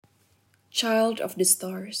Child of the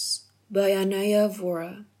Stars by Anaya,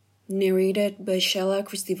 Vora, narrated by Shella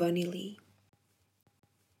Christavanny.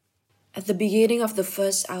 At the beginning of the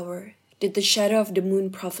first hour did the shadow of the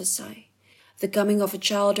moon prophesy the coming of a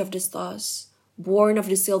child of the stars, born of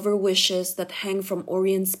the silver wishes that hang from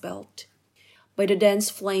Orion's belt, by the dense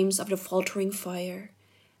flames of the faltering fire,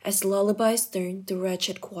 as lullabies turn to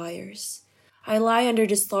wretched choirs. I lie under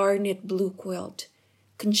the star-knit blue quilt,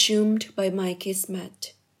 consumed by my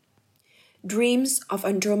kismet. Dreams of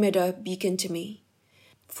Andromeda beacon to me,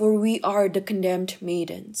 for we are the condemned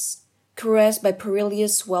maidens, caressed by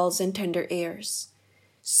perilous wells and tender airs,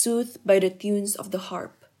 soothed by the tunes of the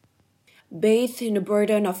harp, bathed in the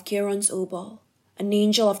burden of Charon's obol, an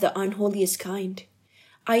angel of the unholiest kind.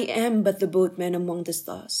 I am but the boatman among the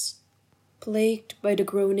stars, plagued by the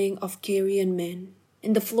groaning of Carian men,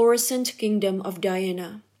 in the fluorescent kingdom of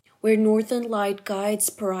Diana, where northern light guides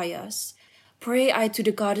pariahs. Pray I to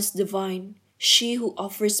the goddess divine, she who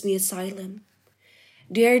offers me asylum.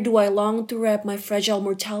 There do I long to wrap my fragile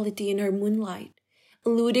mortality in her moonlight,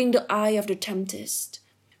 eluding the eye of the tempest,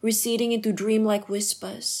 receding into dreamlike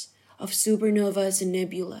whispers of supernovas and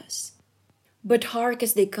nebulas. But hark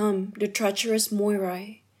as they come, the treacherous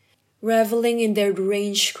Moirai, reveling in their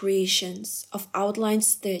deranged creations of outline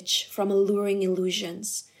stitched from alluring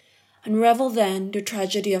illusions. Unravel then the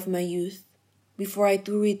tragedy of my youth, before I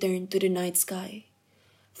too return to the night sky,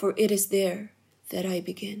 for it is there that I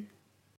begin.